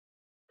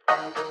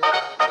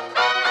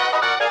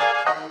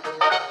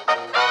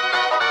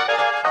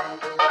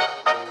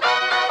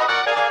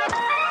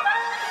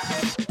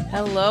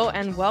Hello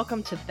and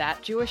welcome to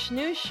That Jewish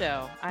News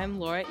Show. I'm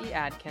Laura E.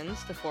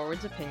 Adkins, the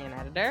Forward's opinion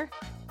editor.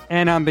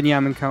 And I'm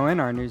Benjamin Cohen,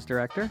 our news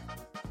director.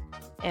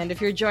 And if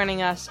you're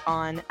joining us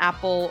on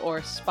Apple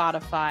or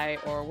Spotify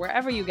or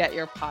wherever you get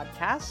your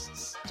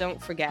podcasts,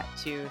 don't forget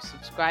to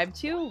subscribe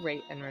to,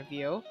 rate, and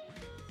review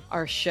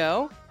our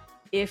show.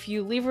 If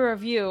you leave a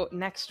review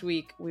next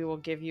week, we will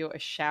give you a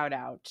shout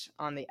out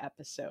on the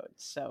episode.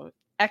 So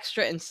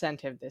extra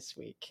incentive this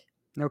week.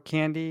 No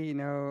candy,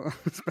 no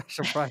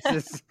special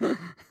prizes.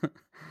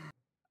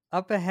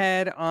 Up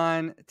ahead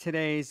on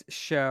today's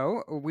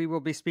show, we will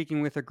be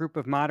speaking with a group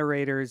of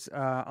moderators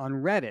on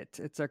Reddit.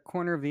 It's a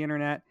corner of the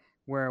internet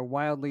where a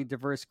wildly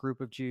diverse group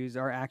of Jews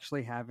are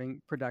actually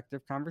having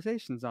productive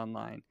conversations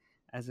online,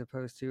 as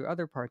opposed to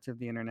other parts of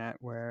the internet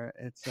where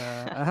it's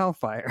a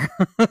hellfire.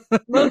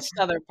 Most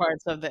other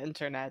parts of the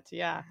internet,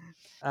 yeah.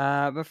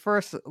 But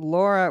first,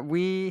 Laura,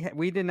 we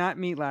did not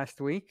meet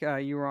last week.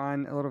 You were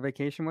on a little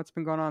vacation. What's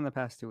been going on the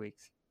past 2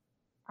 weeks?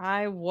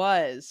 I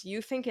was.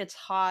 You think it's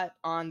hot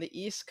on the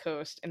East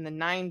Coast in the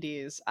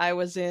 90s. I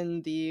was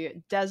in the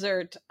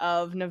desert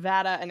of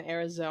Nevada and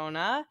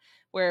Arizona,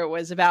 where it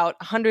was about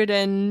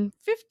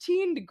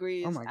 115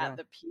 degrees at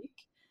the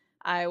peak.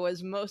 I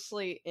was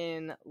mostly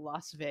in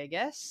Las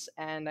Vegas,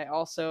 and I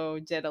also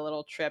did a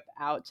little trip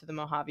out to the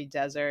Mojave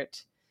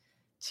Desert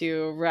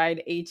to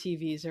ride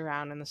ATVs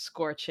around in the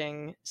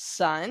scorching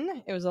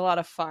sun. It was a lot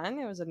of fun.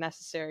 It was a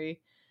necessary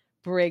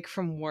break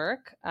from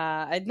work.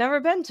 I'd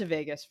never been to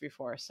Vegas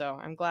before, so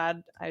I'm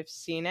glad I've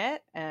seen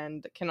it,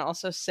 and can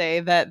also say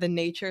that the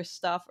nature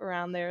stuff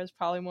around there is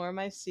probably more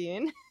my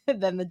scene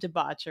than the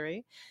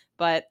debauchery,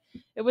 but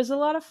it was a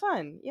lot of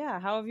fun. Yeah,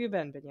 how have you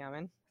been,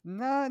 Benjamin?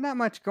 No, not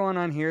much going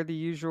on here. The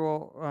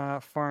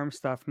usual farm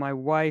stuff. My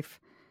wife,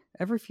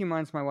 every few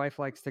months, my wife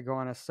likes to go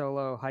on a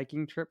solo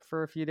hiking trip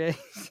for a few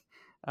days,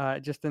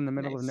 just in the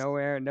middle of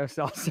nowhere, no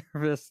cell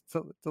service.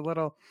 It's a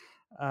little...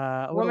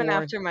 woman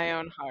after my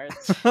own heart.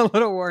 A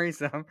little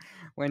worrisome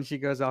when she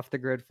goes off the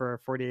grid for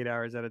 48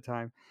 hours at a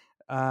time.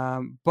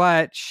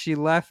 But she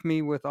left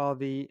me with all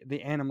the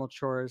animal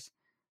chores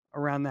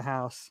around the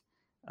house,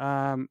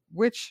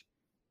 which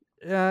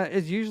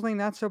is usually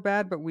not so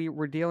bad, but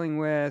we're dealing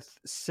with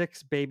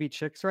 6 baby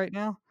chicks right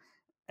now.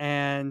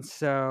 And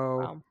so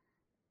Wow.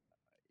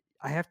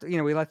 I have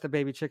to, we let the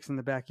baby chicks in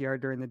the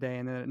backyard during the day,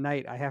 and then at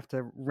night I have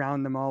to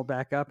round them all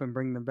back up and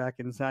bring them back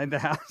inside the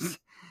house.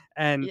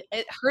 And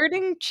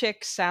herding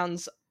chicks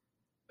sounds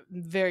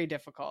very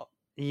difficult.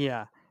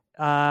 Yeah.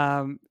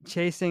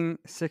 Chasing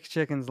 6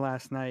 chickens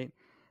last night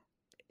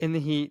in the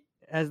heat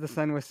as the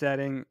sun was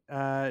setting,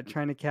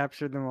 trying to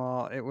capture them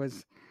all. It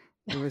was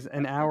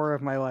an hour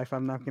of my life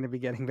I'm not going to be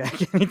getting back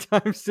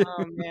anytime soon.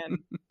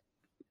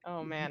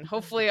 Oh man.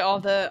 Hopefully all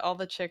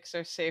the chicks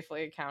are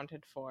safely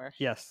accounted for.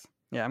 Yes.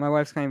 Yeah, my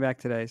wife's coming back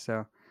today,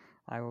 so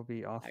I will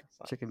be off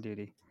chicken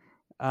duty.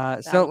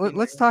 So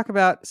let's talk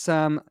about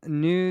some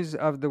news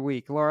of the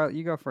week. Laura,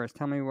 you go first.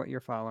 Tell me what you're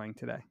following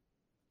today.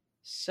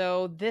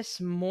 So this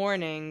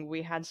morning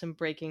we had some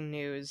breaking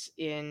news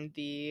in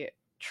the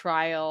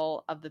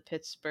trial of the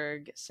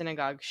Pittsburgh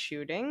synagogue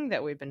shooting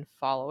that we've been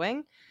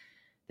following.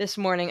 This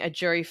morning, a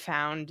jury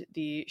found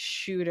the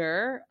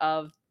shooter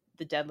of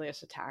the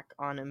deadliest attack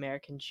on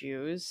American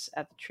Jews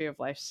at the Tree of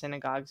Life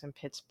synagogues in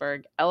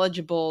Pittsburgh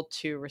eligible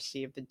to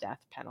receive the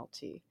death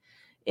penalty.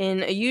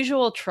 In a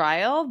usual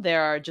trial,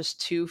 there are just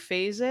 2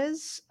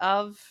 phases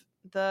of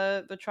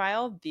the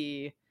trial,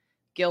 the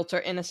guilt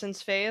or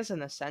innocence phase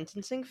and the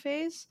sentencing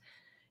phase.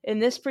 In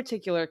this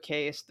particular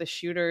case, the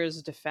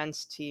shooter's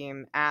defense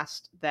team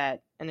asked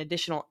that an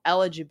additional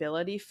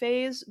eligibility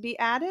phase be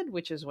added,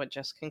 which is what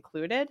just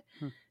concluded,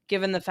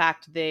 given the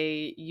fact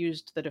they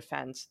used the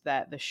defense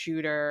that the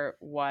shooter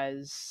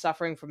was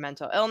suffering from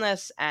mental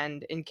illness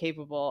and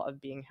incapable of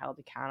being held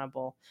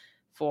accountable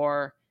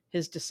for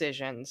his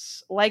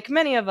decisions. Like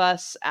many of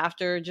us,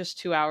 after just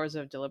 2 hours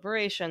of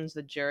deliberations,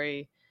 the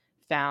jury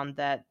found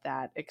that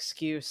that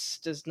excuse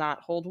does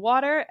not hold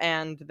water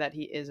and that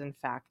he is, in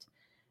fact,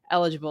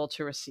 eligible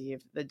to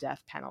receive the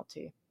death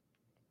penalty.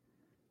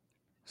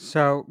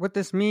 So what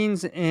this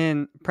means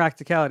in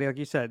practicality, like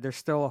you said, there's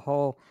still a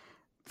whole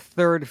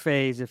 3rd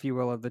phase, if you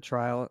will, of the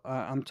trial.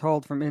 I'm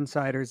told from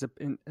insiders,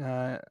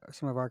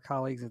 some of our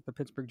colleagues at the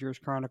Pittsburgh Jewish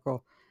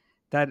Chronicle,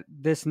 that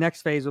this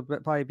next phase will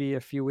probably be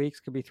a few weeks,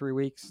 could be 3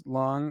 weeks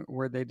long,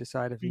 where they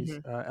decide if he's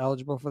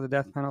eligible for the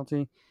death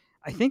penalty.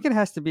 I think it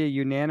has to be a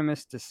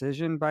unanimous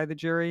decision by the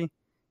jury.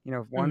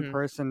 If one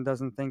person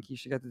doesn't think he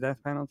should get the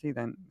death penalty,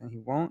 then he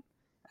won't.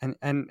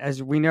 And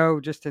as we know,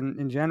 just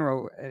in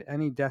general,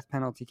 any death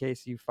penalty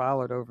case you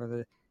followed over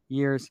the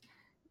years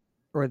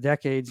or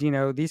decades,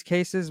 these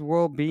cases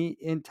will be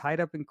tied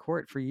up in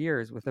court for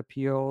years with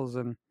appeals.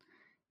 And,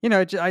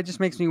 it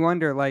just makes me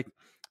wonder, like,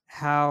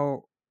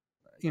 how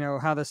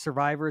the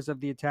survivors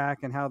of the attack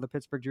and how the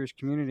Pittsburgh Jewish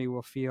community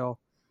will feel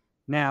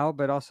now,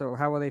 but also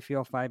how will they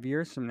feel 5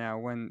 years from now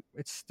when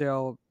it's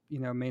still,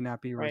 may not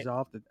be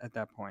resolved at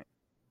that point.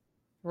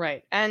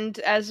 Right. And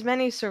as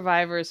many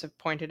survivors have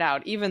pointed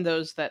out, even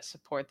those that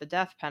support the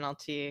death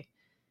penalty,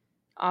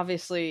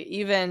 obviously,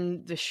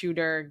 even the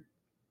shooter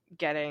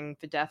getting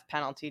the death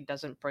penalty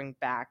doesn't bring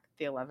back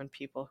the 11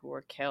 people who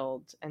were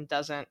killed and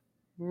doesn't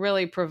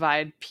really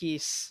provide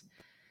peace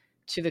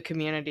to the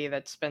community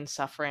that's been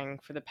suffering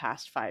for the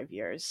past 5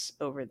 years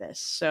over this.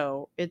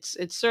 So it's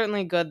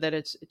certainly good that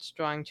it's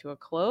drawing to a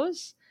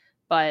close,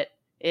 but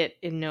it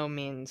in no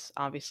means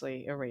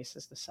obviously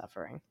erases the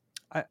suffering.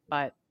 I,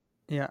 But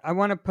Yeah, I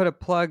want to put a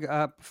plug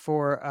up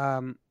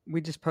for. We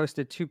just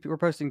posted two. We're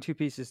posting two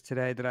pieces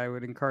today that I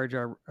would encourage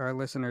our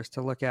listeners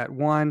to look at.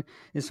 One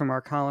is from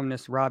our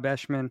columnist Rob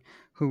Eshman,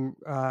 who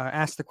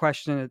asked the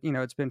question.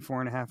 It's been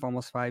 4.5,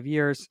 almost 5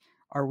 years.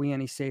 Are we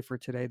any safer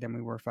today than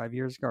we were 5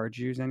 years ago? Are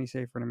Jews any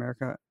safer in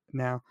America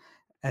now?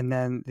 And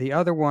then the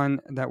other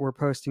one that we're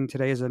posting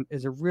today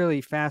is a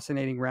really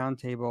fascinating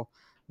roundtable.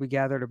 We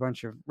gathered a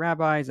bunch of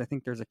rabbis. I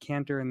think there's a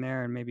cantor in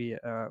there and maybe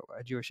a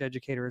Jewish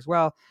educator as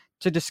well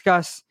to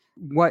discuss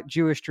what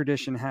Jewish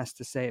tradition has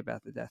to say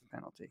about the death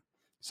penalty.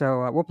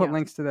 So we'll put yeah,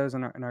 links to those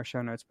in our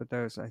show notes, but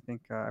those, I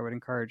think, I would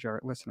encourage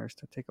our listeners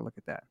to take a look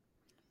at that.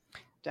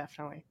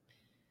 definitely.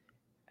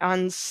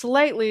 On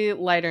slightly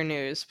lighter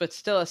news, but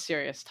still a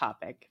serious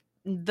topic,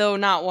 though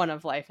not one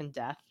of life and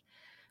death.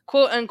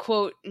 Quote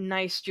unquote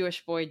nice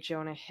Jewish boy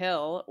Jonah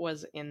Hill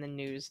was in the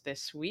news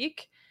this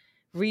week,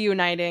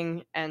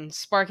 reuniting and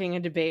sparking a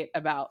debate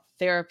about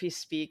therapy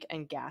speak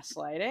and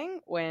gaslighting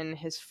when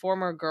his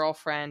former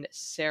girlfriend,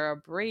 Sarah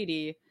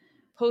Brady,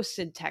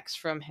 posted texts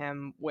from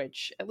him,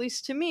 which, at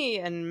least to me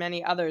and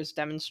many others,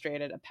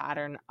 demonstrated a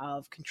pattern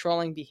of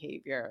controlling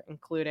behavior,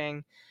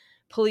 including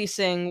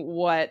policing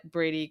what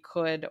Brady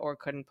could or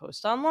couldn't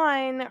post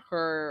online,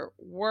 her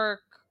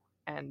work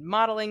and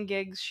modeling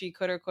gigs she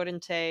could or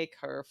couldn't take,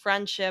 her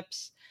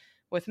friendships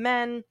with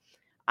men.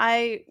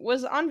 I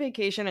was on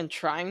vacation and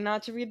trying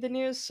not to read the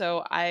news,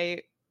 so I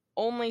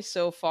only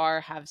so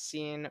far have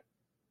seen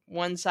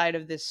one side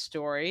of this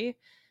story,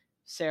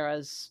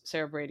 Sarah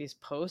Brady's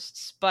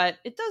posts, but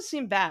it does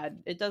seem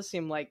bad. It does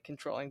seem like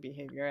controlling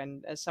behavior,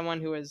 and as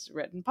someone who has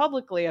written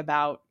publicly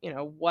about,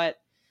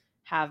 what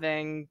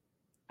having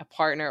a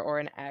partner or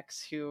an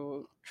ex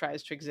who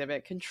tries to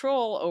exhibit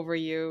control over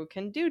you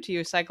can do to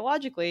you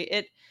psychologically,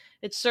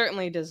 it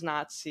certainly does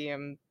not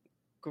seem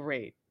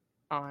great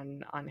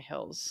on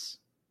Hill's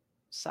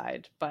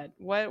side. But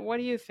what are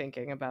you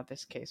thinking about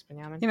this case,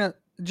 Benjamin? You know,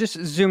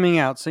 just zooming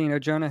out. So,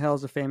 Jonah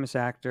Hill's a famous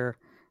actor,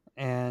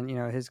 and,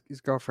 his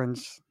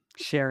girlfriend's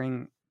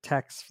sharing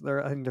texts.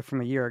 I think they're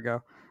from a year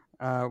ago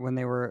when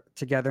they were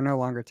together, no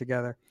longer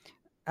together.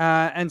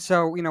 And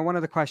so, one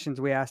of the questions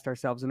we asked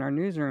ourselves in our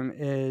newsroom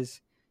is,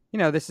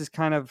 this is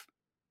kind of,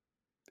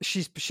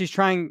 she's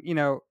trying,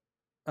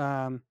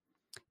 um,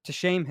 to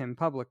shame him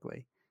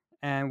publicly.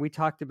 And we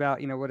talked about,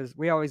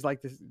 we always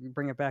like to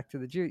bring it back to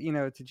the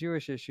to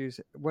Jewish issues.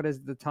 What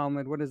is the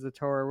Talmud? What is the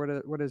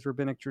Torah? What does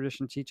rabbinic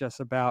tradition teach us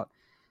about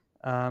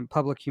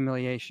public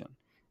humiliation?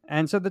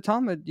 And so the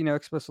Talmud,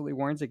 explicitly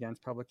warns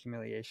against public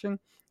humiliation,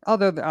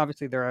 although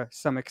obviously there are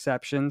some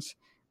exceptions.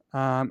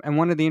 And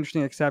one of the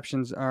interesting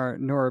exceptions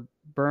Nora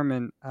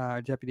Berman,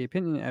 deputy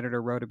opinion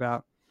editor, wrote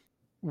about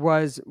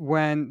was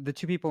when the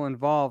two people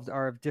involved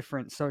are of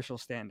different social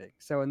standing.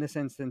 So in this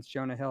instance,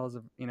 Jonah Hill is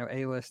a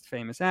A-list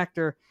famous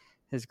actor.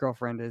 His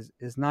girlfriend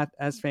is not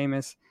as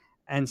famous,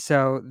 and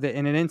so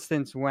in an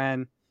instance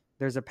when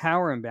there's a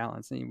power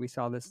imbalance, and we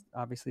saw this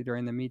obviously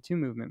during the Me Too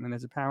movement, when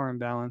there's a power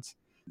imbalance,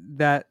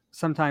 that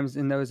sometimes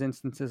in those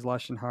instances,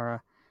 lashon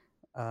hara,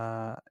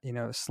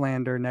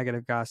 slander,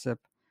 negative gossip,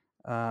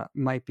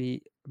 might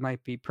be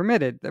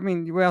permitted. I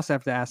mean, we also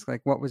have to ask,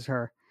 like, what was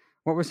her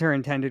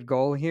intended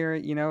goal here?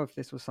 If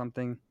this was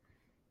something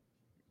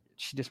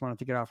she just wanted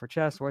to get off her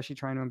chest, was she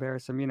trying to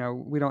embarrass him?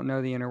 We don't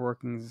know the inner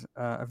workings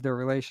of their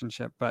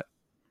relationship, but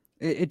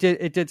it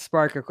did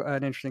spark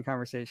an interesting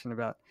conversation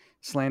about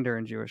slander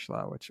in Jewish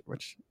law,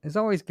 which is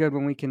always good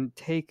when we can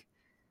take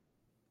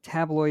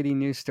tabloidy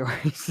news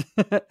stories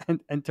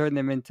and turn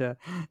them into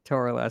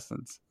Torah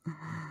lessons.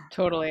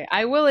 Totally.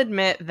 I will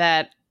admit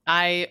that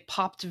I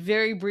popped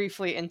very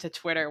briefly into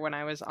Twitter when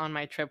I was on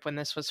my trip when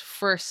this was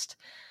first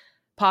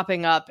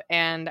popping up,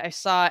 and I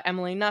saw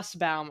Emily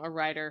Nussbaum, a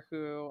writer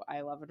who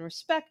I love and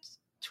respect,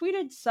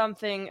 tweeted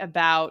something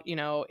about,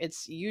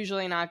 it's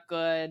usually not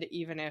good,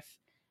 even if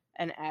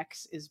an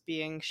ex is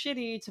being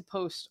shitty, to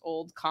post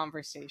old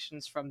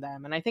conversations from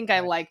them. And I think I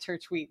Right. liked her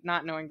tweet,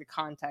 not knowing the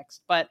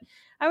context, but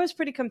I was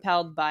pretty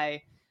compelled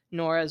by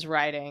Nora's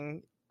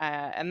writing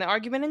and the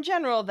argument in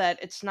general that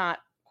it's not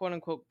quote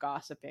unquote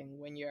gossiping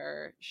when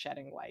you're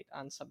shedding light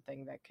on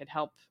something that could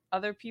help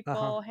other Uh-huh.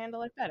 people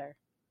handle it better.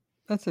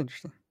 That's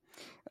interesting.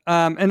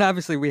 And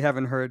obviously we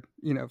haven't heard,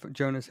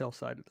 Jonah's Hill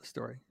side of the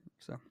story.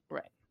 So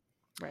Right.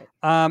 Right.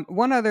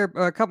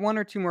 one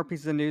or two more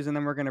pieces of news, and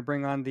then we're going to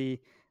bring on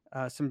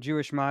some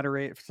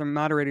some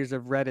moderators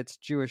of Reddit's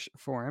Jewish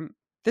forum.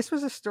 This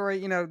was a story.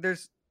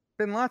 There's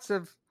been lots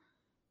of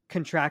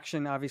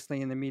contraction, obviously,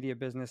 in the media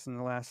business in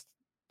the last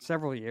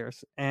several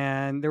years,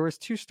 and there was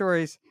two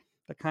stories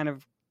that kind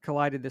of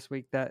collided this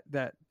week that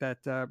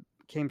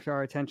came to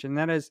our attention.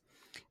 That is,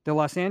 the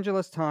Los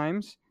Angeles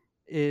Times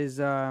is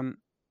and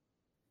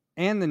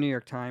the New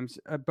York Times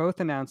both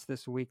announced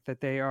this week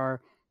that they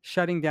are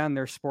shutting down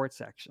their sports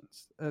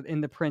sections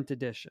in the print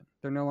edition.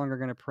 They're no longer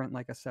going to print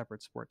like a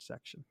separate sports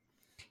section.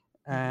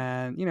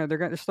 Mhm. And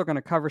they're still going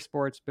to cover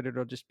sports, but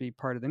it'll just be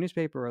part of the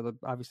newspaper, or they'll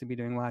obviously be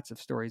doing lots of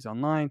stories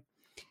online.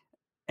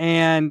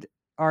 And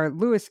our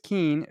Lewis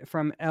Keene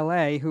from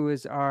LA, who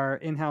is our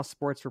in-house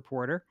sports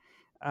reporter,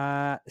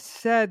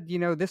 said,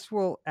 this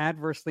will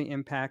adversely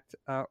impact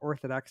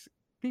Orthodox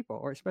people,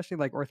 or especially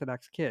like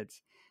Orthodox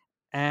kids.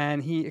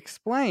 And he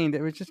explained,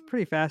 it was just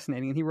pretty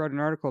fascinating, and he wrote an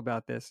article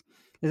about this,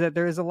 is that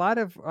there is a lot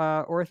of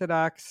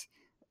Orthodox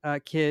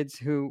kids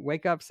who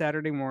wake up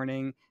Saturday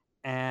morning,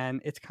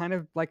 and it's kind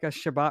of like a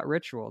Shabbat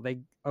ritual. They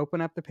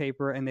open up the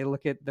paper and they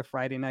look at the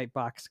Friday night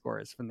box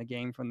scores from the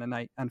game from the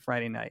night on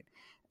Friday night.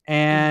 Mhm.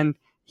 And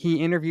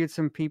he interviewed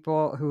some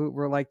people who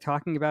were like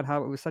talking about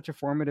how it was such a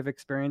formative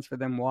experience for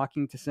them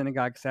walking to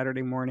synagogue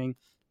Saturday morning,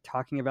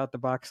 talking about the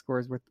box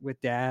scores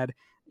with dad,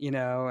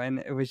 and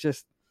it was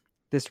just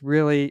this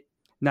really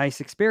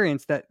nice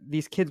experience that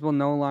these kids will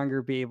no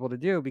longer be able to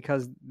do,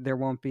 because there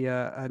won't be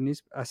a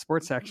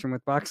sports section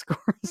with box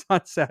scores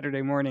on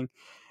Saturday morning.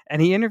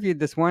 And he interviewed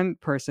this one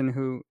person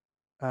who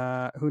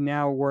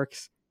now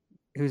works,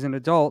 who's an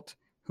adult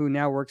who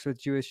now works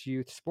with Jewish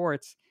youth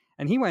sports,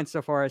 and he went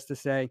so far as to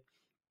say,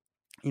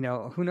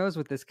 who knows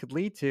what this could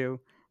lead to.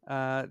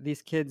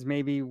 These kids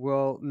maybe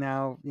will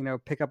now,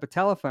 pick up a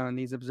telephone.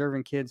 These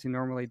observant kids who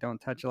normally don't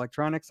touch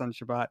electronics on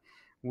Shabbat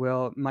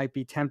might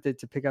be tempted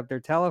to pick up their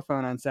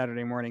telephone on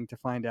Saturday morning to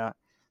find out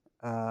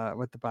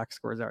what the box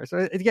scores are.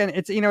 So again,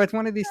 it's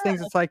one of these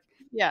things. It's like,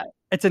 Yeah,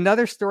 it's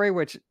another story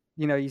which,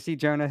 you see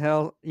Jonah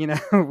Hill,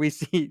 we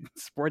see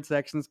sports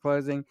sections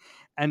closing,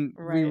 and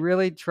we right.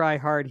 really try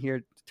hard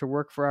here to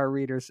work for our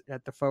readers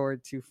at the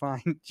Forward to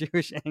find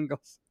Jewish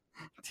angles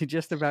to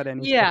just about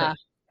any Yeah. story.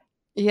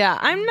 Yeah,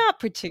 I'm not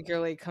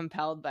particularly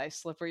compelled by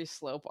slippery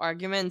slope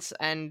arguments.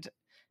 And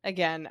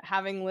again,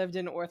 having lived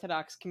in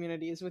Orthodox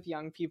communities with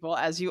young people,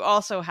 as you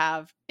also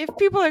have, if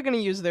people are going to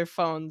use their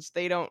phones,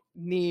 they don't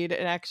need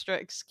an extra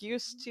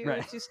excuse to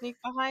Right. sneak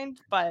behind.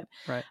 But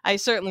Right. I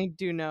certainly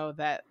do know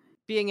that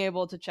being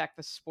able to check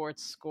the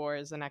sports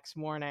scores the next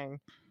morning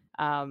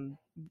um,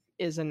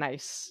 is a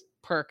nice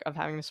perk of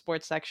having a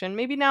sports section.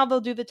 Maybe now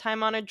they'll do the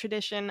time honored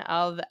tradition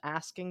of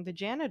asking the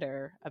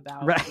janitor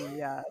about Right.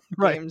 the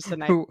Right. games the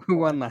night Who before.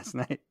 won last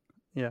night?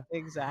 Yeah.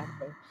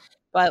 Exactly.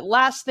 But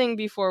last thing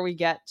before we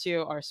get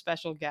to our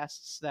special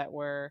guests that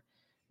we're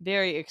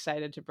very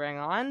excited to bring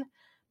on,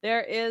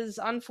 there is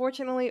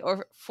unfortunately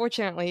or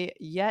fortunately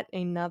yet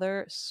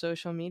another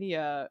social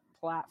media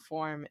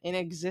platform in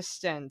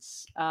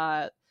existence.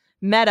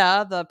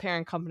 Meta, the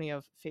parent company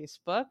of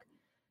Facebook,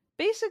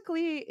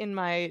 basically, in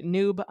my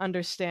noob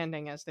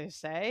understanding, as they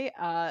say,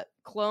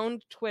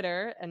 cloned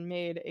Twitter and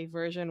made a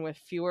version with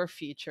fewer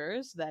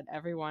features that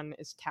everyone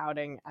is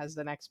touting as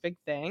the next big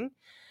thing.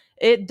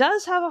 It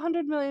does have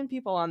 100 million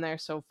people on there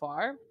so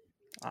far,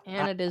 I,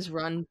 and I, it is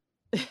run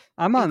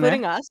I'm on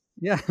including there. us.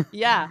 Yeah.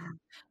 Yeah.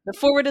 The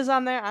forward is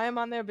on there, I am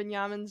on there,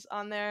 Benjamin's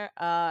on there.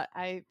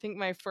 I think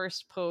my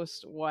first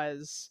post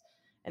was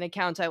an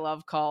account I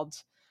love called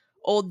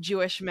Old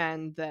Jewish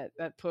Men that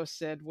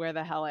posted "Where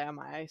the hell am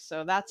I?"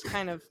 So that's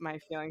kind of my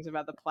feelings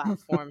about the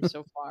platform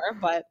so far.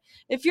 But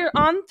if you're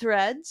on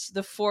Threads,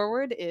 the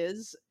forward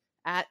is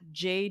at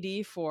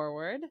JD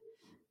Forward.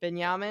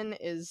 Benjamin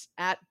is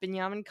at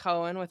Benjamin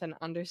Cohen with an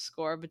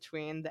underscore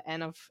between the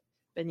N of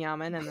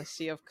Benjamin and the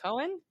C of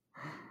Cohen.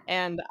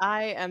 And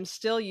I am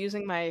still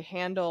using my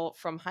handle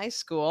from high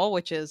school,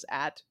 which is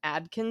at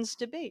Adkins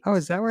Oh, Debate.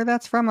 is that where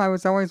that's from? I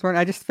was always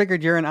wondering. I just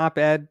figured you're an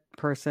op-ed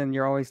person.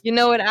 You're always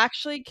It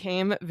actually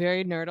came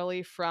very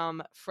nerdily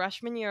from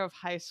freshman year of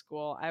high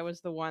school. I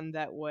was the one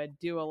that would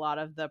do a lot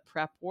of the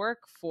prep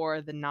work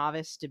for the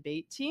novice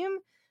debate team.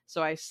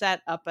 So I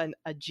set up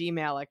a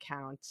Gmail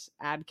account,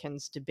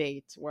 Adkins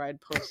Debate, where I'd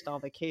post all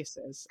the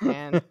cases.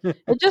 And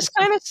it just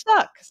kind of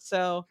stuck.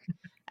 So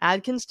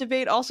Adkins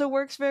Debate also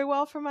works very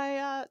well for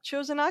my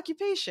chosen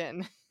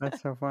occupation.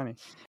 That's so funny.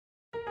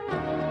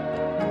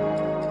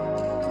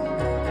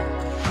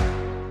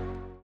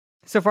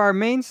 So for our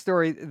main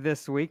story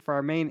this week, for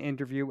our main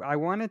interview, we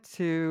want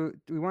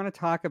to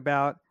talk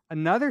about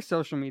another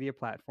social media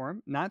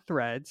platform, not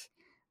Threads,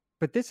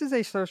 but this is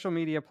a social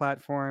media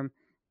platform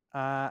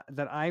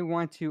that I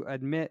want to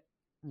admit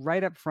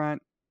right up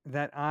front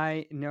that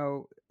I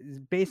know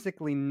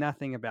basically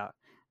nothing about.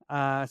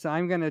 So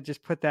I'm going to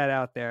just put that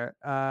out there.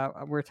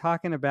 We're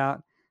talking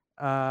about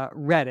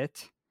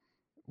Reddit,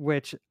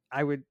 which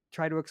I would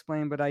try to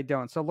explain, but I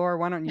don't. So Laura,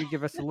 why don't you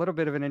give us a little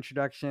bit of an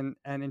introduction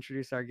and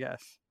introduce our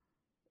guests?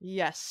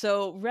 Yes,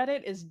 so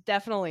Reddit is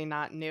definitely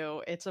not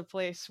new. It's a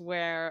place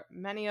where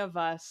many of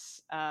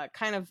us,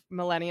 kind of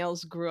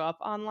millennials, grew up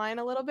online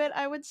a little bit,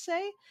 I would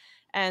say.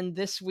 And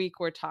this week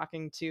we're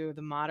talking to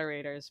the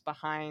moderators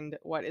behind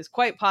what is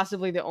quite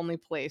possibly the only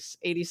place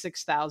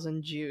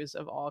 86,000 Jews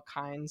of all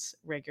kinds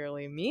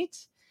regularly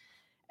meet.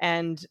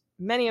 And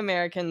many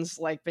Americans,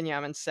 like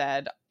Benjamin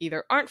said,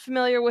 either aren't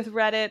familiar with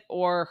Reddit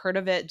or heard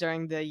of it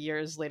during the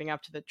years leading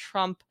up to the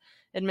Trump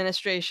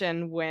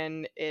administration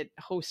when it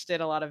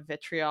hosted a lot of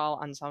vitriol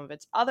on some of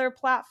its other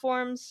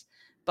platforms.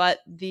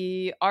 But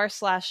the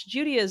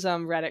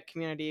r/Judaism Reddit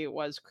community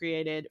was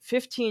created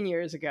 15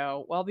 years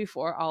ago, well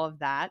before all of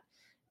that,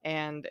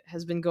 and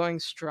has been going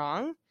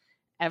strong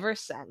ever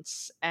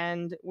since.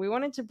 And we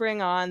wanted to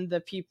bring on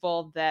the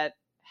people that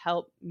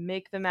help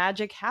make the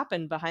magic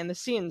happen behind the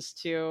scenes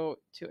to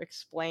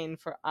explain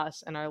for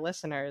us and our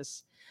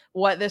listeners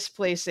what this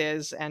place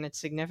is and its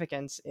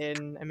significance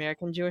in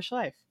American Jewish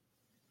life.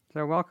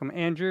 So welcome,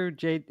 Andrew.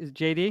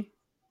 JD.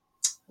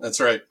 That's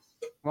right.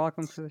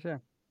 Welcome to the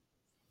show.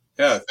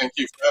 Yeah, thank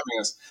you for having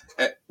us.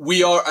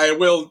 We are. I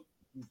will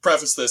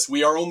preface this.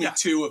 We are only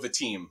two of a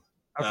team.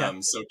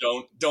 Okay. So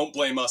don't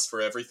blame us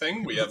for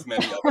everything. We have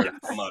many other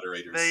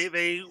moderators.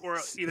 They were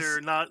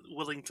either not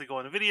willing to go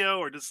on a video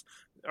or just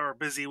are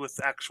busy with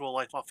actual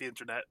life off the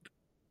internet.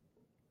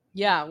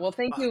 Yeah, well,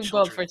 thank you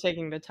both for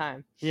taking the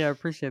time. Yeah,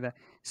 appreciate that.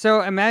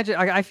 So imagine,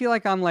 I feel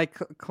like I'm like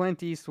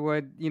Clint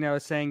Eastwood,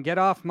 saying, "Get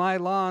off my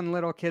lawn,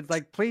 little kids."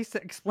 Like, please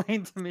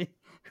explain to me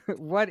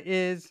what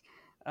is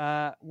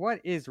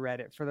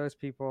Reddit for those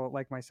people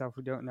like myself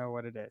who don't know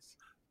what it is.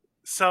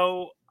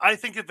 So I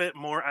think of it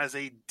more as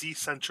a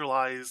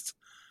decentralized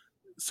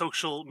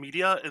social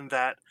media in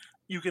that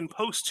you can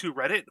post to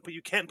Reddit, but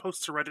you can't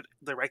post to Reddit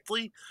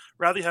directly.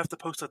 Rather, you have to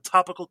post to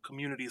topical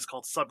communities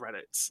called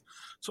subreddits.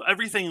 So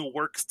everything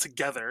works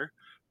together,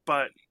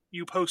 but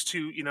you post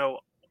to,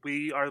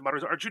 we are the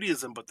moderators of our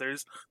Judaism, but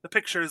there's the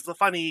pictures, the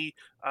funny,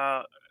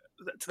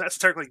 that's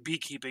technically like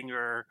beekeeping,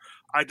 or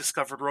I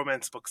discovered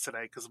romance books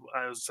today because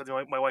I was sending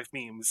my wife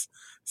memes.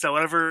 So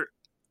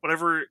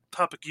whatever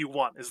topic you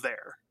want is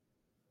there.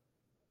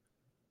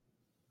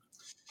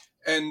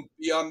 And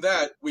beyond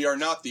that, we are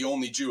not the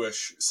only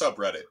Jewish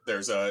subreddit.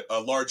 There's a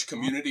large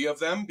community of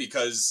them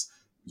because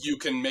you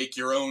can make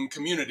your own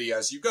community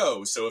as you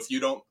go. So if you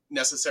don't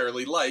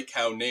necessarily like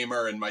how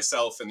Namer and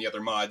myself and the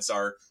other mods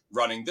are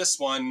running this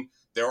one,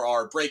 there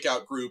are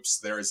breakout groups.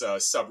 There's a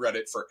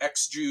subreddit for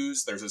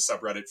ex-Jews. There's a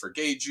subreddit for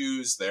gay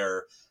Jews.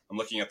 I'm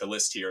looking at the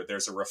list here.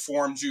 There's a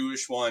Reform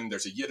Jewish one.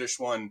 There's a Yiddish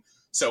one.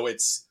 So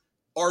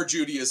our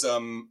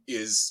Judaism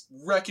is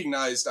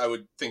recognized, I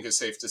would think is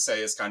safe to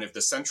say, as kind of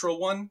the central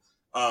one.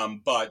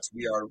 But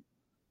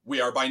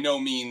we are by no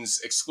means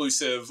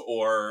exclusive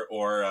or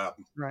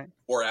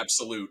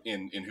absolute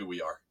in who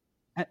we are.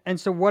 And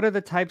so what are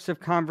the types of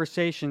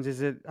conversations?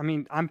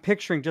 I'm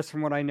picturing, just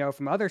from what I know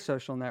from other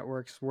social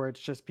networks, where it's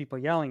just people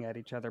yelling at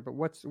each other, but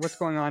what's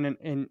going on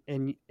in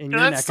your neck of the woods?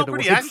 That's still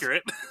pretty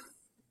accurate.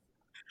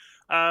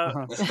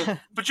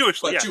 But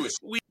Jewish.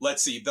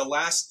 Let's see, the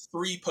last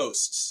 3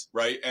 posts,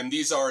 right? And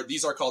these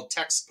are called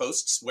text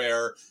posts,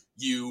 where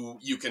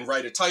you can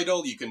write a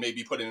title, you can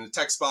maybe put it in a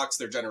text box.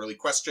 They're generally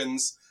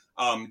questions,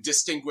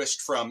 distinguished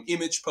from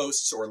image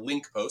posts or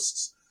link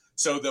posts.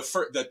 So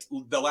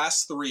the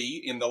last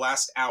 3 in the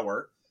last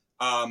hour,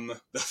 the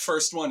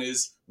first one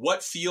is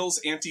what feels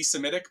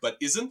anti-Semitic but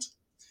isn't.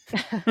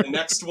 The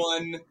next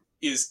one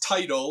is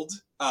titled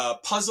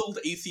Puzzled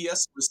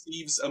Atheist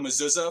Receives a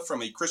Mezuzah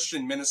from a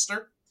Christian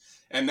Minister.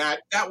 And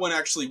that one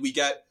actually we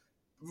get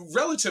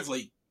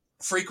relatively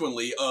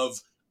frequently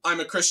of, I'm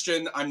a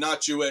Christian, I'm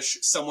not Jewish,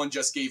 someone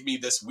just gave me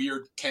this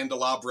weird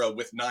candelabra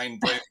with 9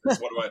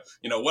 branches.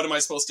 What am I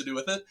supposed to do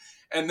with it?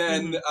 And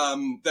then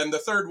then the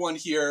third one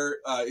here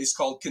is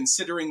called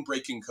Considering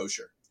Breaking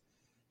Kosher.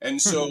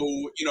 And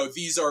so,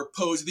 these are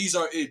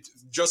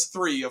just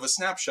 3 of a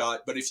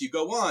snapshot, but if you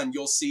go on,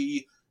 you'll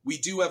see we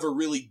do have a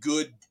really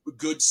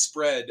good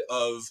spread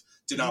of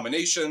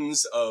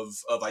denominations,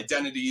 of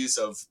identities,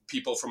 of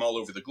people from all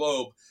over the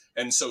globe.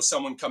 And so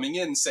someone coming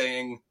in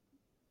saying,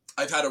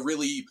 I've had a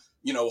really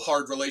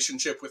hard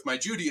relationship with my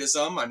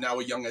Judaism. I'm now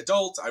a young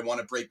adult. I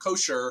want to break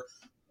kosher.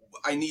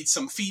 I need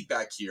some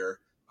feedback here.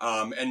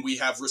 And we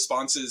have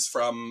responses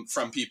from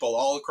people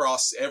all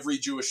across every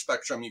Jewish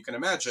spectrum you can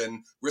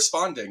imagine,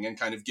 responding and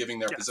kind of giving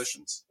their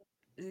positions.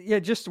 Yeah,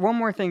 just one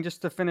more thing,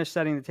 just to finish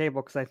setting the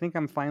table, because I think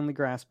I'm finally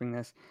grasping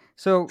this.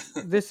 So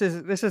this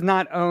is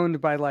not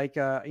owned by like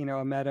a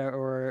Meta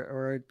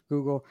or a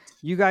Google.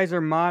 You guys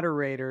are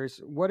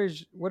moderators. What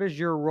is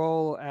your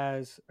role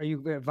as? Are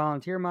you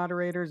volunteer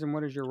moderators, and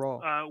what is your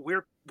role?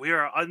 We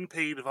are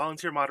unpaid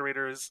volunteer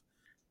moderators,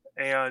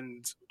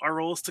 and our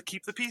role is to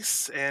keep the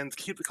peace and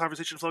keep the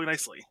conversation flowing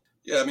nicely.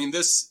 Yeah, I mean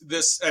this,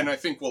 and I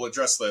think we'll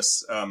address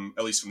this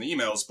at least from the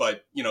emails.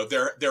 But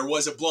there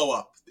was a blow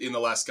up in the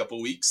last couple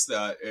of weeks,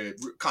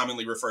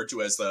 commonly referred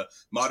to as the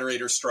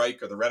moderator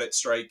strike or the Reddit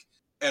strike,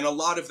 and a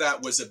lot of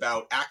that was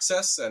about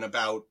access and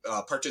about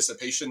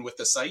participation with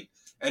the site.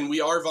 And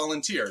we are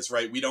volunteers,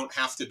 right? We don't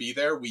have to be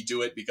there. We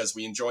do it because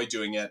we enjoy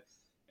doing it.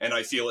 And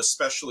I feel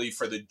especially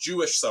for the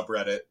Jewish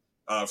subreddit,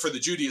 for the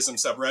Judaism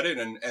subreddit,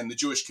 and the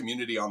Jewish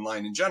community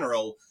online in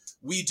general,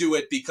 we do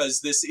it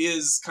because this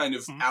is kind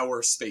of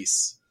our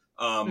space,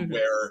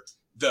 where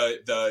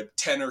the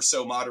 10 or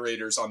so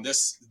moderators on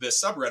this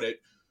subreddit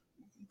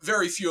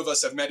very few of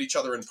us have met each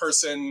other in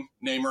person.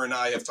 Namer and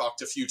I have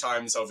talked a few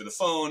times over the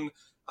phone.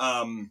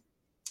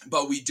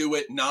 But we do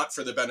it not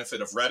for the benefit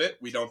of Reddit.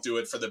 We don't do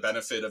it for the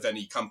benefit of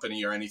any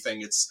company or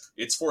anything.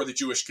 It's for the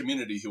Jewish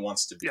community who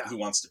wants to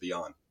be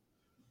on.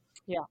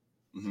 Yeah.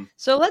 Mm-hmm.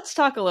 So let's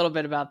talk a little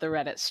bit about the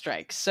Reddit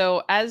strike.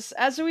 So as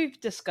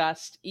we've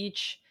discussed,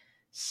 each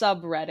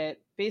subreddit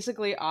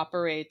basically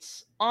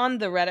operates on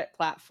the Reddit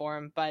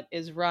platform, but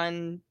is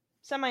run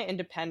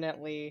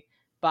semi-independently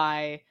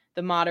by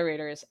the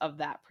moderators of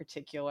that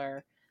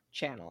particular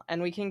channel.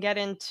 And we can get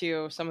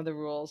into some of the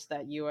rules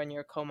that you and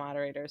your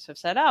co-moderators have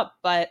set up,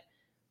 but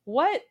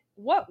what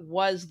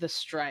was the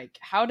strike?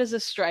 How does a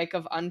strike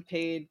of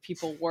unpaid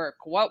people work?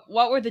 What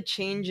were the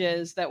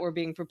changes that were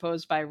being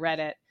proposed by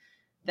Reddit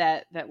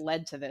that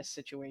led to this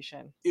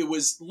situation? It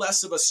was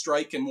less of a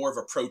strike and more of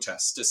a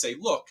protest to say,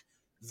 look,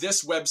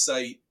 this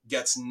website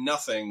gets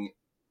nothing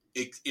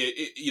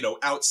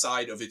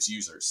outside of its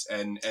users,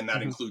 and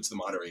that includes the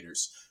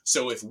moderators.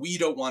 So if we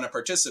don't want to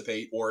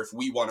participate, or if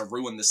we want to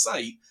ruin the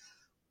site,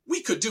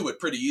 we could do it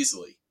pretty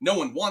easily. No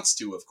one wants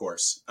to, of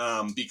course,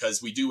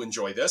 because we do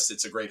enjoy this.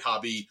 It's a great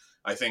hobby.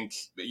 I think,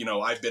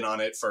 I've been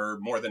on it for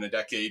more than a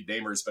decade.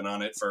 Namer's been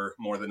on it for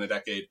more than a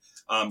decade.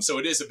 So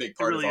it is a big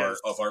part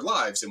of our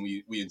lives, and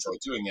we enjoy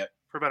doing it.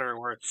 For better or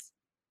worse.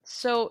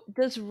 So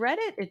does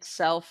Reddit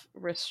itself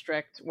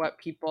restrict what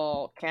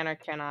people can or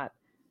cannot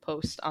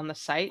post on the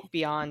site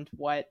beyond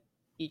what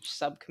each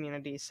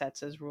sub-community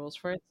sets as rules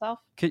for itself?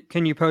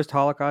 Can you post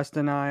Holocaust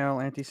denial,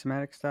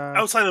 anti-Semitic stuff?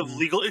 Outside of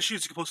legal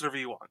issues, you can post whatever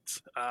you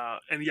want.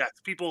 And yes,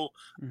 people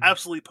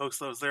absolutely post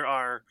those. There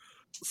are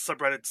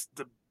subreddits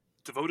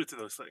devoted to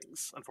those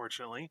things,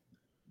 unfortunately.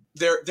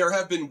 There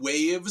have been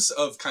waves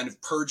of kind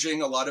of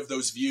purging a lot of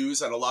those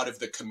views and a lot of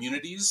the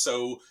communities.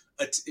 So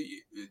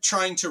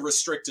trying to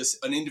restrict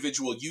an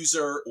individual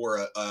user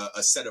or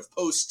a set of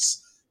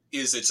posts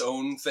is its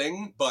own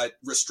thing, but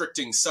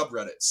restricting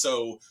subreddits.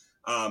 So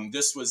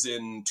this was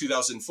in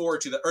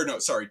 2014,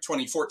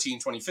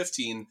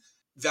 2015.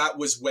 That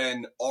was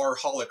when our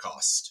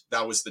Holocaust,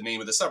 that was the name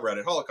of the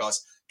subreddit,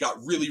 Holocaust, got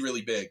really,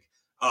 really big.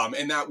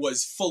 And that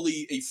was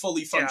a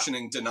fully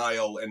functioning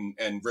denial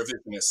and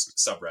revisionist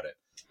subreddit.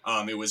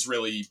 It was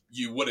really,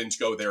 you wouldn't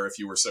go there if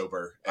you were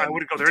sober. I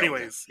wouldn't go there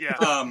anyways. Yeah.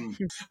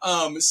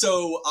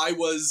 So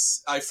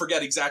I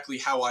forget exactly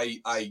how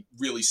I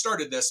really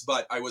started this,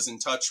 but I was in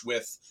touch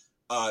with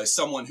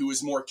someone who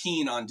was more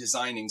keen on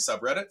designing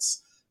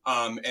subreddits.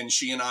 And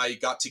she and I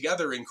got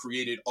together and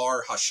created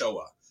our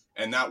Hashoah.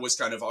 And that was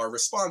kind of our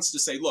response to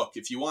say, look,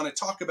 if you want to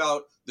talk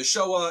about the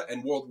Shoah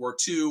and World War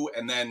II,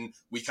 and then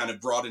we kind of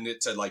broadened it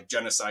to like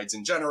genocides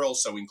in general,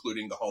 so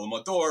including the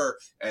Holodomor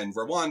and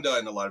Rwanda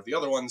and a lot of the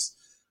other ones.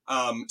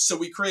 So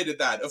we created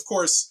that. Of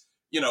course,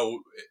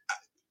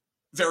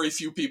 very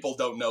few people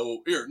don't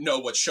know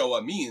what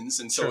Shoah means.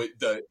 And so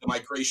the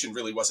migration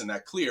really wasn't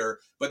that clear.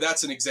 But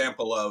that's an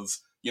example of,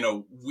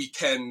 we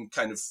can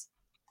kind of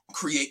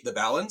create the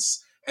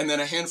balance. And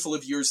then a handful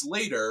of years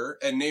later,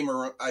 and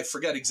Namer, I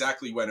forget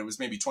exactly when, it was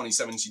maybe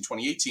 2017,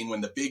 2018, when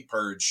the big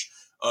purge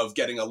of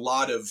getting a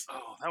lot of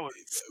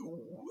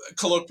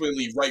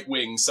colloquially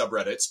right-wing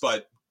subreddits,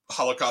 but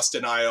Holocaust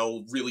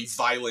denial, really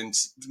violent,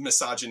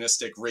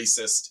 misogynistic,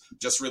 racist,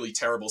 just really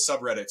terrible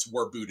subreddits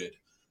were booted.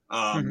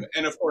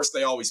 And of course,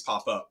 they always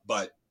pop up,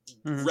 but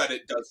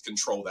Reddit does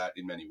control that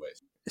in many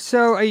ways.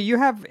 So you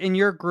have in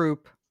your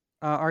group,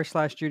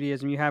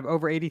 r/Judaism, you have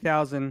over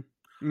 80,000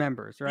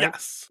 members, right?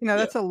 Yes.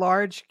 That's a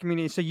large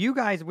community. So you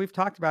guys, we've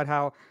talked about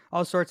how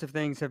all sorts of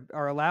things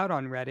are allowed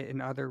on Reddit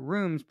in other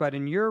rooms, but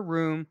in your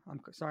room,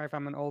 I'm sorry if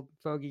I'm an old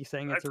fogey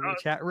saying it's a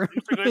chat room.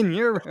 In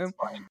your room,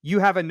 you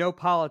have a no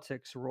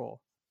politics rule,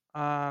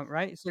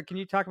 right? So can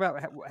you talk about?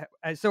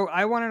 So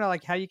I want to know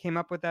how you came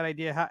up with that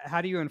idea.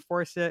 How do you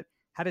enforce it?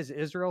 How does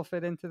Israel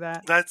fit into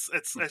that?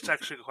 It's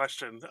actually a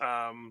question.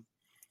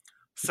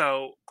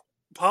 So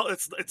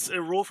it's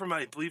a rule from,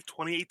 I believe,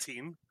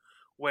 2018,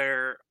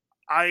 where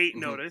I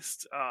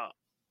noticed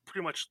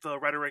pretty much the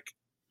rhetoric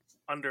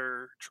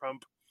under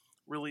Trump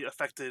really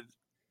affected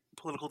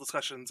political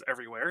discussions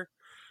everywhere.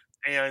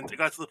 And it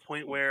got to the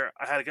point where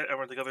I had to get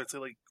everyone together and say,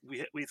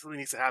 something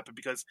needs to happen,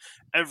 because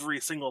every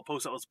single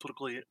post that was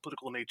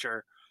political in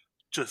nature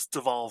just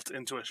devolved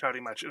into a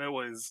shouting match, and it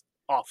was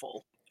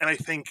awful. And I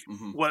think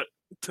what,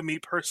 to me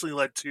personally,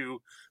 led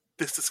to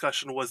this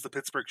discussion was the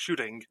Pittsburgh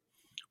shooting,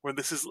 where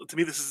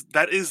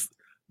that is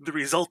the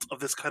result of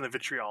this kind of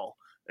vitriol.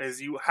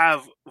 Is you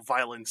have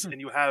violence and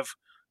you have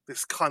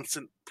this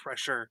constant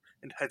pressure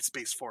and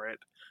headspace for it.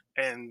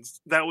 And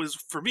that was,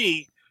 for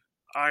me,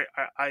 I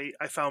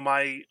found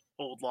my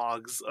old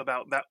logs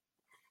about that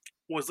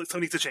was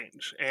something needs to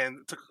change. And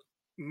it took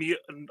me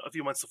a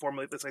few months to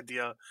formulate this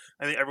idea.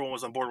 I think everyone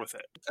was on board with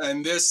it.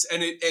 And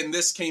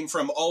this came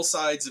from all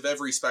sides of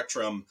every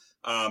spectrum.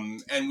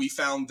 And we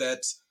found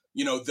that,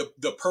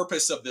 the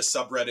purpose of this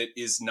subreddit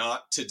is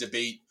not to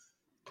debate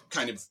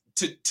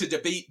to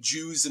debate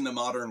Jews in the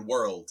modern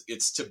world.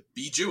 It's to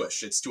be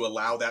Jewish. It's to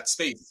allow that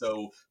space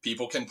so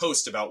people can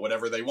post about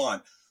whatever they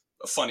want.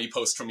 A funny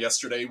post from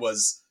yesterday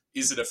was,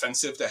 is it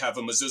offensive to have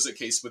a mezuzah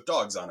case with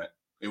dogs on it?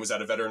 It was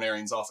at a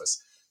veterinarian's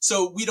office.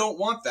 So we don't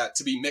want that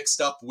to be mixed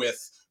up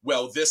with,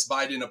 well, this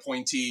Biden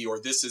appointee or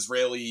this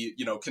Israeli,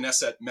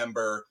 Knesset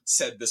member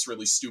said this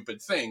really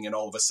stupid thing, and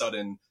all of a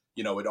sudden,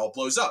 it all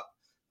blows up.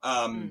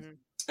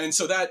 And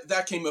so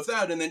that came of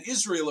that. And then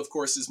Israel, of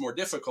course, is more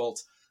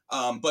difficult.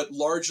 But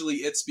largely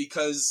it's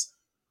because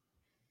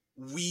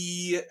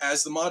we,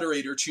 as the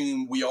moderator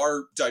team, we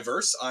are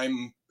diverse.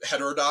 I'm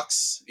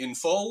heterodox in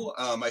full.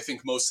 I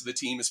think most of the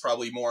team is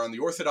probably more on the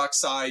Orthodox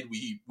side.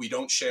 We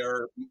don't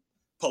share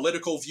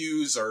political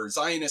views or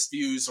Zionist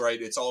views,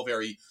 right? It's all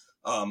very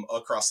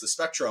across the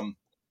spectrum.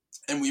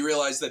 And we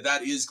realize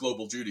that is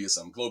global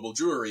Judaism. Global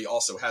Jewry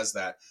also has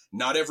that.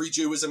 Not every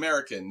Jew is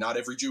American. Not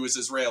every Jew is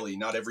Israeli.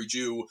 Not every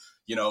Jew,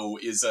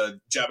 is a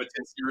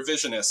Jabotinsky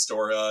revisionist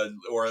or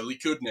a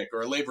Likudnik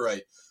or a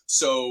Laborite.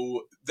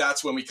 So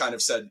that's when we kind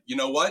of said, you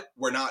know what?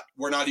 We're not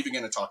even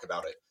going to talk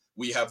about it.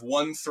 We have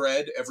one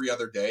thread every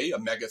other day, a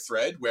mega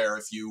thread, where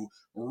if you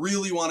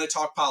really want to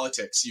talk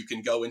politics, you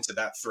can go into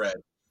that thread.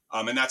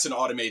 And that's an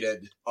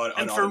automated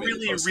and for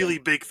really, posting. Really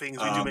big things,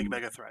 we do make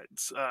mega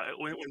threads.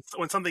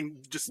 When something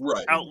just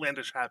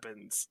outlandish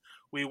happens,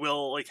 we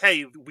will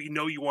hey, we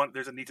know you want.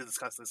 There's a need to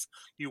discuss this.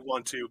 You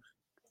want to,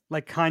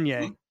 like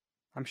Kanye. Mm-hmm.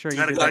 I'm sure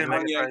you did that.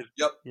 Kanye,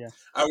 yep. Yeah.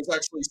 I was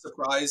actually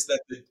surprised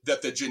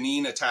that the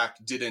Janine attack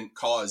didn't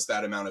cause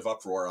that amount of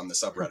uproar on the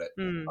subreddit,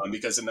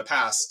 because in the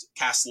past,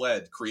 Cass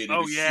Led created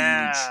a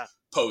huge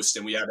post,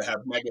 and we had to have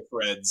mega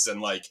threads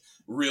and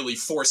really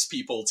force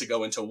people to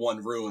go into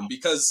one room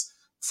because.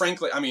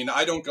 Frankly, I mean,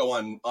 I don't go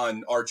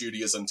on our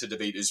Judaism to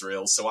debate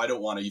Israel, so I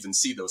don't want to even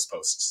see those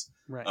posts.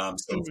 Right. So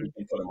if we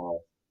can put them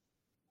all.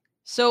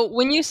 So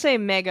when you say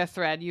mega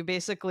thread, you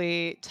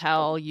basically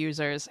tell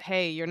users,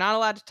 hey, you're not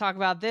allowed to talk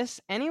about this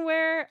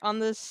anywhere on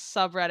this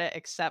subreddit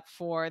except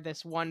for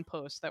this one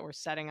post that we're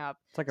setting up.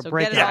 It's like a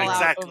breakout. Get it all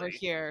out over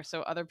here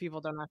so other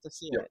people don't have to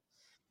see it.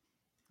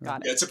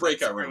 Got it. Yeah, it's a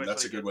breakout room.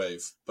 That's a good way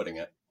of putting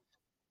it.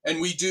 And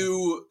we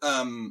do,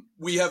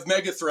 we have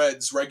mega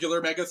threads,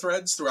 regular mega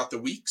threads throughout the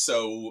week.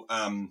 So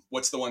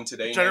what's the one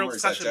today? General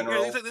discussion.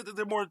 General? Yeah,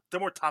 they're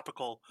more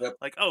topical. Yep.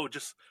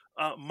 Just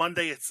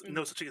Monday, it's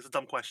no such thing as a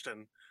dumb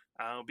question.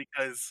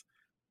 Because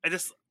I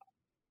just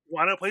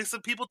want to place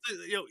some people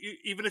to,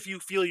 even if you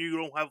feel you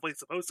don't have a place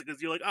to post it,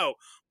 because you're like, oh,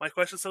 my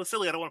question's so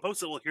silly, I don't want to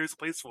post it. Well, here's a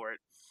place for it.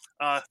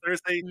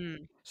 Thursday.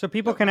 So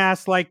people can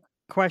ask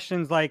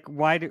questions like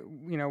why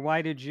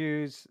do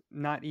Jews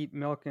not eat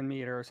milk and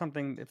meat or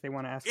something if they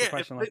want to ask a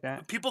question like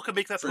that. People can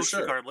make that post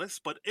regardless,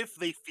 but if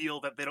they feel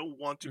that they don't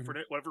want to for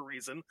whatever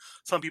reason,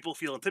 some people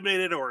feel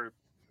intimidated or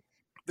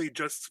they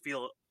just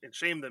feel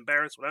ashamed,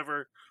 embarrassed,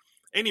 whatever,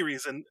 any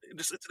reason,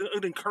 just it's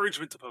an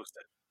encouragement to post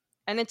it.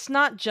 And it's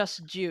not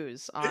just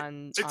Jews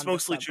on it's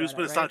mostly Jews,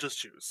 but it's not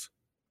just Jews.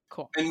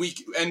 Cool.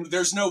 And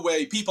there's no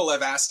way people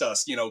have asked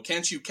us,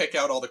 can't you kick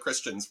out all the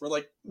Christians? We're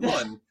like,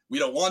 one, we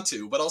don't want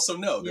to, but also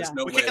no, there's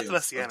no way of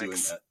doing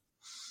that.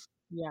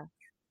 Yeah.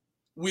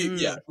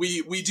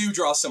 We do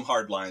draw some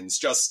hard lines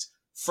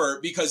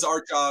because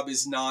our job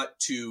is not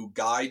to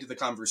guide the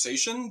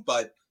conversation,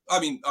 but I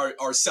mean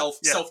our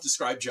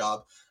self-described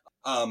job,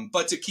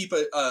 but to keep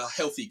a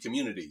healthy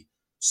community.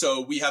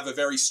 So we have a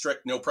very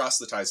strict no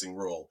proselytizing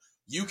rule.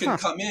 You can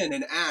come in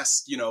and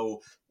ask,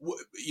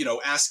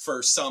 ask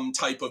for some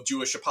type of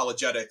Jewish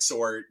apologetics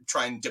or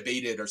try and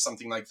debate it or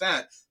something like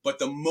that. But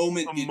the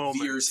moment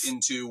veers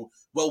into,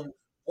 well,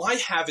 why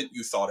haven't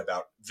you thought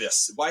about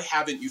this? Why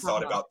haven't you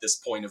thought about this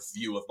point of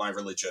view of my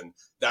religion?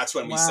 That's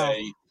when we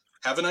say,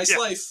 have a nice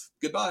life.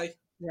 Goodbye.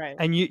 Right.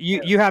 And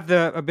you have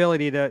the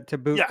ability to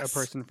boot a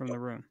person from the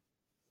room.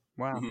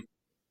 Wow. Mm-hmm.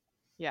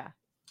 Yeah.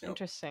 Yep.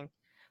 Interesting.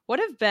 What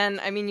have been,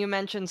 I mean, you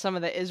mentioned some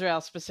of the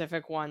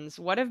Israel-specific ones.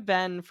 What have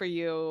been for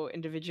you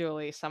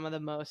individually some of the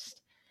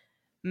most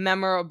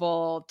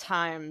memorable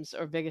times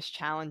or biggest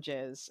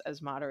challenges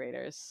as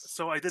moderators?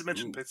 So I did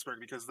mention Pittsburgh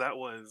because that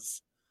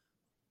was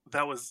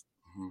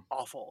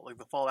awful.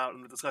 The fallout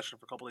and the discussion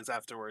for a couple days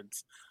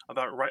afterwards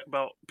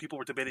about people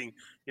were debating,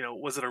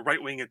 was it a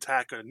right-wing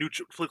attack, a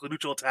politically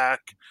neutral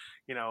attack?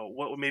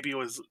 What maybe it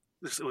was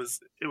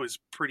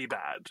pretty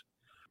bad.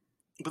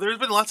 But there's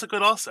been lots of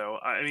good also.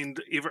 I mean,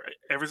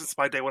 ever since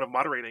my day one of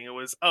moderating, it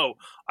was, I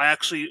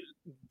actually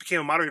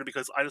became a moderator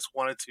because I just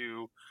wanted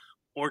to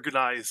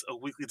organize a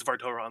weekly Dvar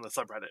Torah on the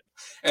subreddit.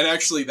 And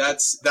actually,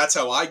 that's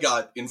how I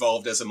got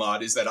involved as a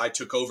mod, is that I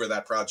took over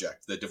that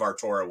project, the Dvar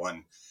Torah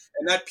one.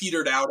 And that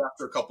petered out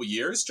after a couple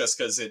years just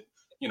because it,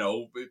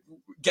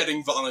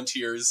 getting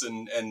volunteers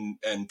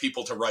and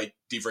people to write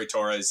Divrei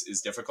Torah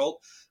is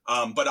difficult.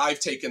 But I've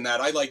taken that.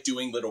 I like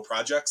doing little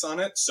projects on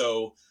it.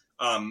 So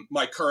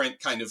my current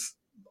kind of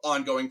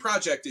ongoing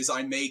project is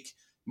I make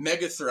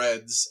mega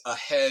threads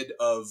ahead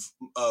of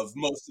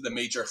most of the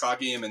major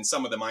chagim and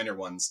some of the minor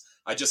ones.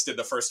 I just did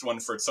the first one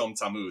for Tzom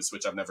Tammuz,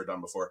 which I've never done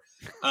before.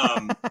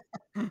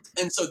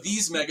 And so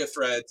these mega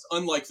threads,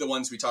 unlike the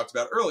ones we talked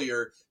about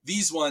earlier,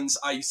 these ones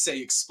I say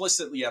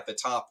explicitly at the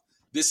top,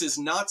 this is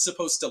not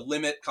supposed to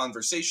limit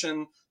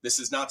conversation. This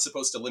is not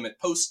supposed to limit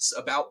posts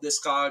about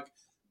this chag.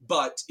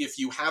 But if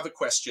you have a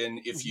question,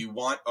 if you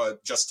want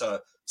just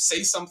to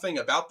say something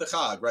about the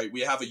Chag, right?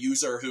 We have a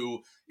user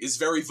who is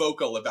very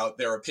vocal about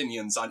their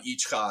opinions on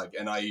each Chag,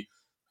 and I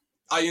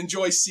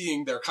enjoy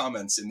seeing their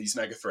comments in these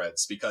mega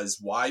threads, because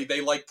why they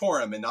like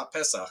Purim and not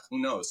Pesach,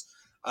 who knows?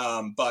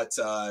 But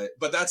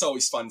that's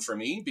always fun for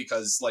me,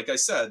 because like I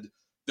said,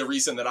 the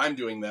reason that I'm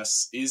doing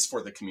this is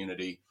for the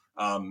community,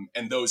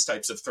 and those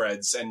types of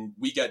threads. And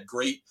we get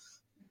great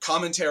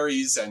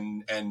commentaries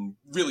and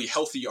really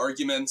healthy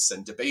arguments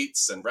and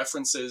debates and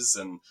references.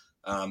 And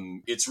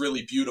it's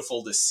really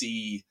beautiful to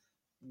see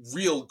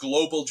real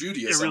global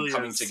Judaism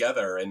coming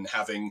together, and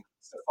having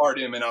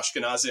Sephardim and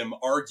Ashkenazim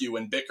argue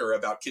and bicker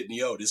about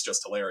Kitniot is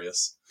just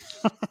hilarious.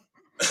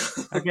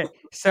 Okay,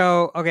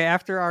 so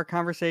after our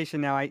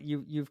conversation now,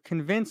 you've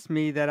convinced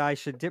me that I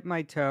should dip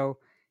my toe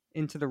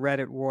into the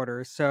Reddit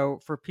waters. So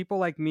for people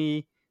like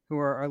me who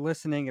are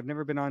listening, have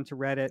never been on to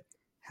Reddit,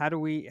 how do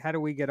we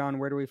get on?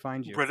 Where do we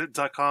find you?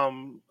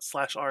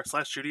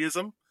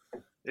 Reddit.com/r/Judaism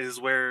is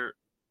where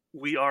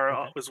we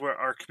are, is where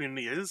our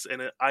community is,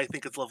 and I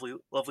think it's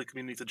lovely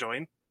community to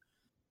join.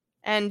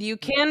 And you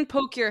can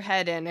poke your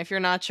head in if you're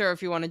not sure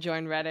if you want to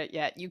join Reddit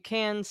yet. You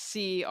can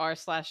see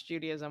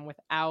r/Judaism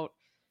without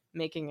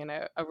making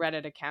a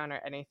Reddit account or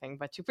anything.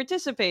 But to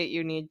participate,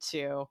 you need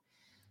to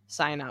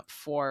sign up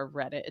for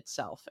Reddit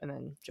itself and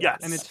then join. Yes.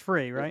 And it's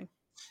free, right?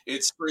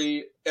 It's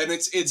free, and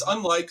it's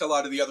unlike a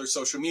lot of the other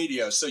social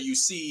media. So you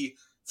see,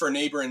 for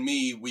Neighbor and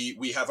me,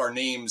 we have our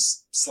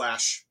names /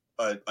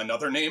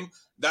 another name.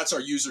 That's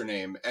our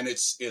username, and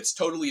it's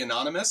totally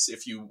anonymous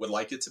if you would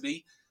like it to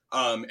be.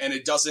 And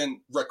it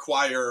doesn't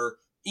require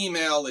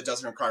email, it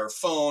doesn't require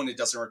phone, it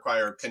doesn't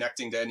require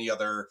connecting to any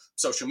other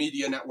social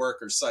media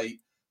network or site.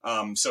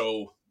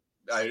 So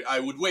I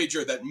would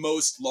wager that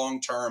most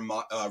long-term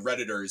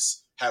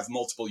Redditors have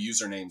multiple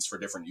usernames for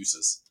different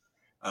uses.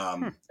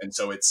 And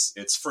so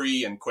it's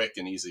free and quick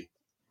and easy.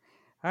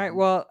 All right.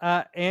 Well,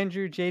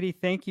 Andrew, JD,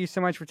 thank you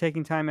so much for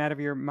taking time out of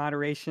your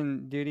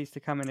moderation duties to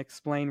come and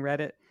explain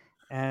Reddit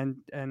and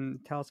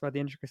tell us about the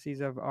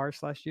intricacies of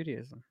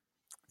r/Judaism.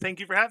 Thank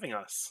you for having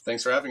us.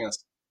 Thanks for having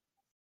us.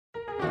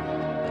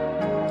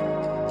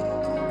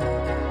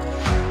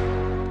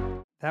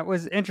 That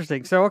was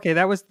interesting. So,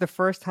 that was the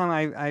first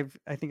time I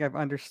think I've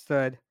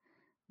understood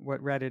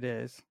what Reddit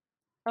is.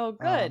 Oh,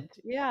 good.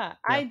 Yeah,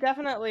 I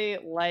definitely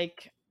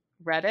like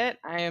Reddit.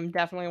 I am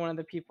definitely one of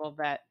the people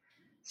that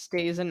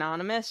stays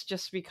anonymous,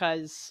 just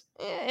because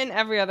in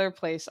every other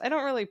place, I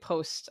don't really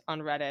post on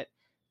Reddit,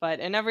 but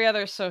in every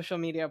other social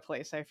media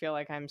place, I feel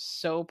like I'm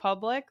so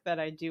public that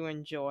I do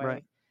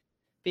enjoy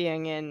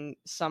being in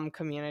some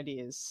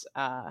communities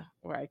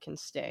where I can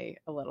stay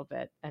a little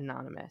bit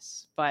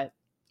anonymous. But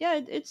yeah,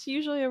 it's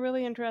usually a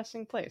really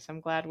interesting place. I'm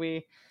glad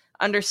we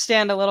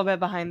understand a little bit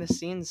behind the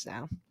scenes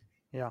now.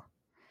 Yeah.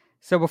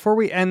 So before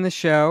we end the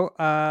show,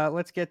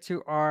 let's get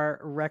to our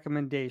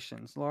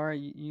recommendations. Laura,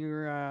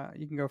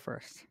 you can go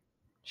first.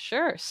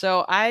 Sure.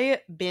 So I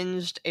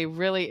binged a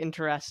really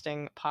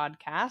interesting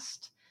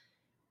podcast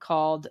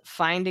called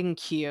Finding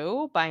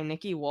Q by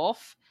Nikki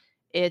Wolf.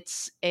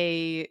 It's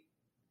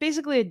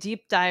basically a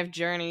deep dive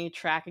journey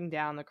tracking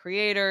down the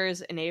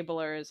creators,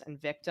 enablers, and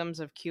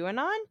victims of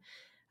QAnon.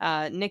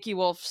 Nikki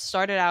Wolf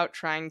started out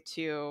trying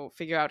to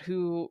figure out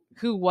who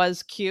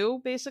was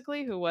Q,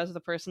 basically, who was the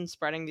person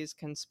spreading these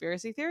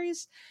conspiracy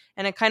theories.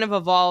 And it kind of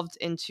evolved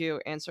into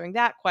answering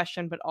that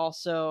question, but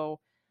also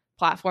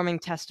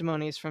platforming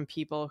testimonies from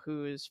people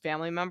whose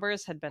family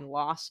members had been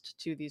lost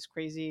to these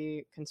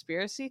crazy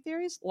conspiracy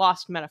theories,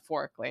 lost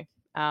metaphorically.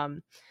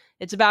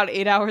 It's about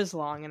 8 hours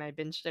long, and I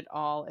binged it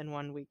all in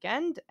one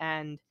weekend.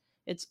 And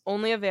it's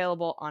only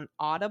available on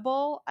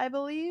Audible, I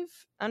believe,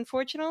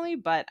 unfortunately,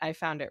 but I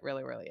found it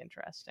really, really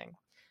interesting.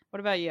 What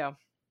about you? A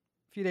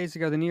few days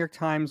ago, the New York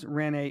Times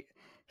ran a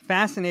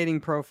fascinating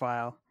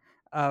profile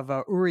of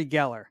Uri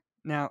Geller.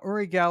 Now,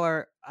 Uri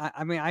Geller,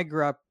 I mean, I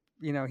grew up,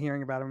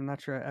 hearing about him. I'm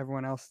not sure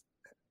everyone else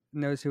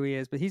knows who he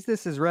is, but he's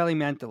this Israeli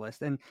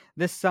mentalist. And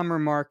this summer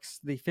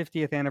marks the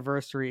 50th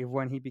anniversary of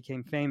when he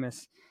became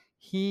famous.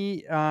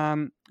 He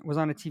was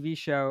on a TV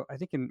show, I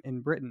think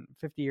in Britain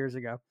 50 years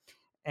ago,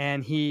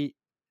 and he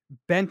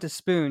bent a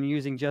spoon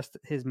using just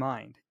his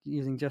mind,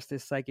 using just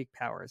his psychic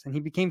powers. And he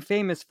became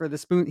famous for the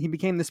spoon. He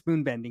became the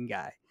spoon bending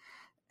guy.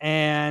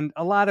 And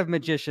a lot of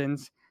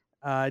magicians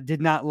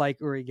did not like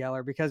Uri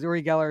Geller, because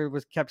Uri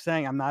Geller kept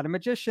saying, I'm not a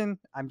magician.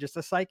 I'm just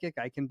a psychic.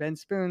 I can bend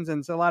spoons.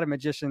 And so a lot of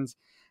magicians,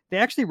 they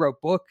actually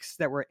wrote books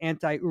that were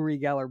anti-Uri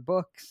Geller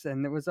books.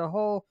 And there was a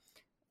whole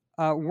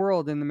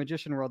world in the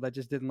magician world that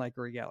just didn't like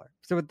Uri Geller.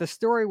 So what the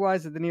story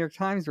was that the New York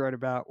Times wrote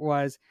about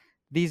was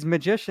these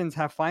magicians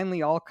have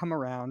finally all come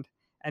around,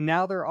 and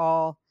now they're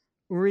all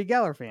Uri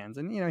Geller fans.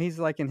 And, he's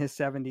like in his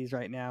 70s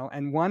right now.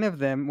 And one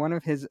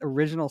of his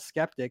original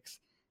skeptics,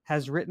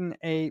 has written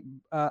a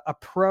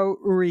pro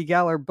Uri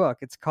Geller book.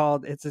 It's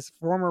his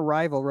former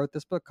rival wrote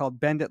this book called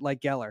Bend It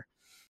Like Geller.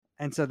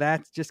 And so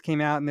that just came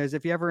out. And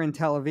if you're ever in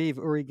Tel Aviv,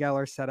 Uri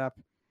Geller set up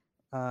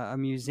a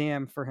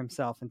museum for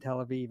himself in Tel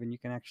Aviv, and you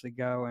can actually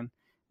go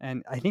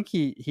and I think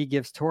he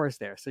gives tours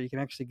there. So you can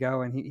actually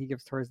go and he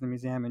gives tours in the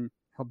museum, and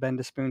He'll bend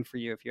a spoon for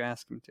you if you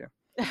ask him to.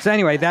 So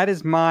anyway, that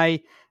is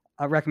my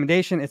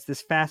recommendation. It's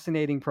this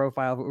fascinating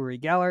profile of Uri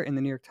Geller in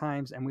the New York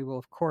Times, and we will,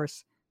 of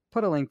course,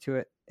 put a link to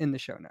it in the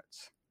show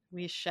notes.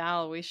 We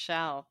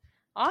shall.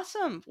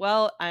 Awesome.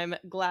 Well, I'm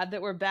glad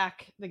that we're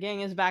back. The gang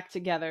is back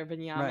together,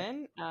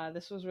 Benjamin.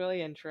 This was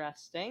really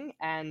interesting.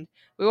 And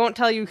we won't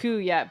tell you who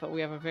yet, but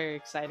we have a very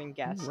exciting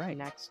guest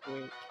next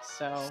week.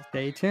 So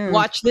stay tuned.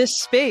 Watch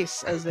this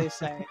space, as they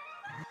say.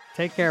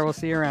 Take care. We'll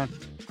see you around.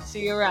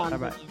 See you around.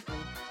 Bye-bye.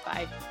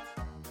 Bye.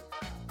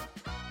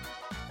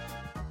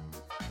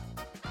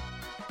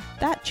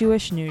 That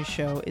Jewish News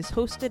Show is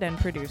hosted and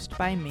produced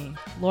by me,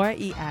 Laura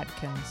E.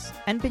 Adkins,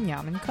 and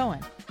Benjamin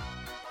Cohen.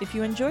 If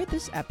you enjoyed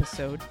this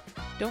episode,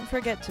 don't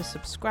forget to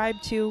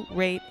subscribe to,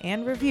 rate,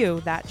 and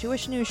review That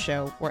Jewish News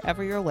Show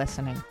wherever you're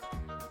listening.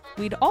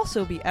 We'd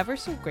also be ever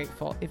so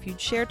grateful if you'd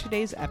share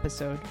today's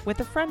episode with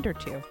a friend or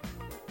two.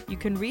 You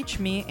can reach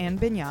me and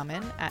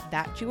Benjamin at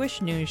That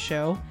Jewish News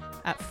Show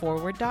at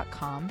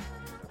forward.com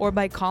or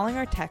by calling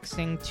or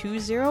texting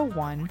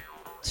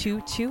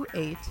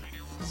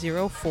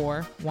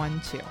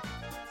 201-228-0412.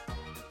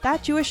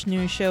 That Jewish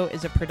News Show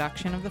is a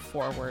production of The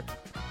Forward.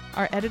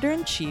 Our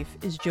editor-in-chief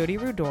is Jody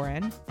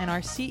Rudoran, and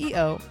our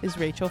CEO is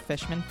Rachel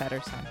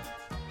Fishman-Feddersen.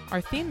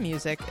 Our theme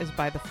music is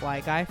by The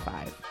Fly Guy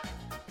 5.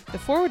 The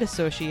Forward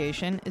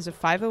Association is a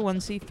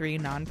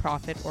 501c3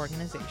 nonprofit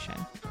organization,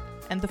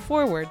 and The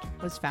Forward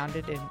was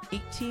founded in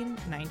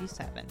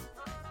 1897.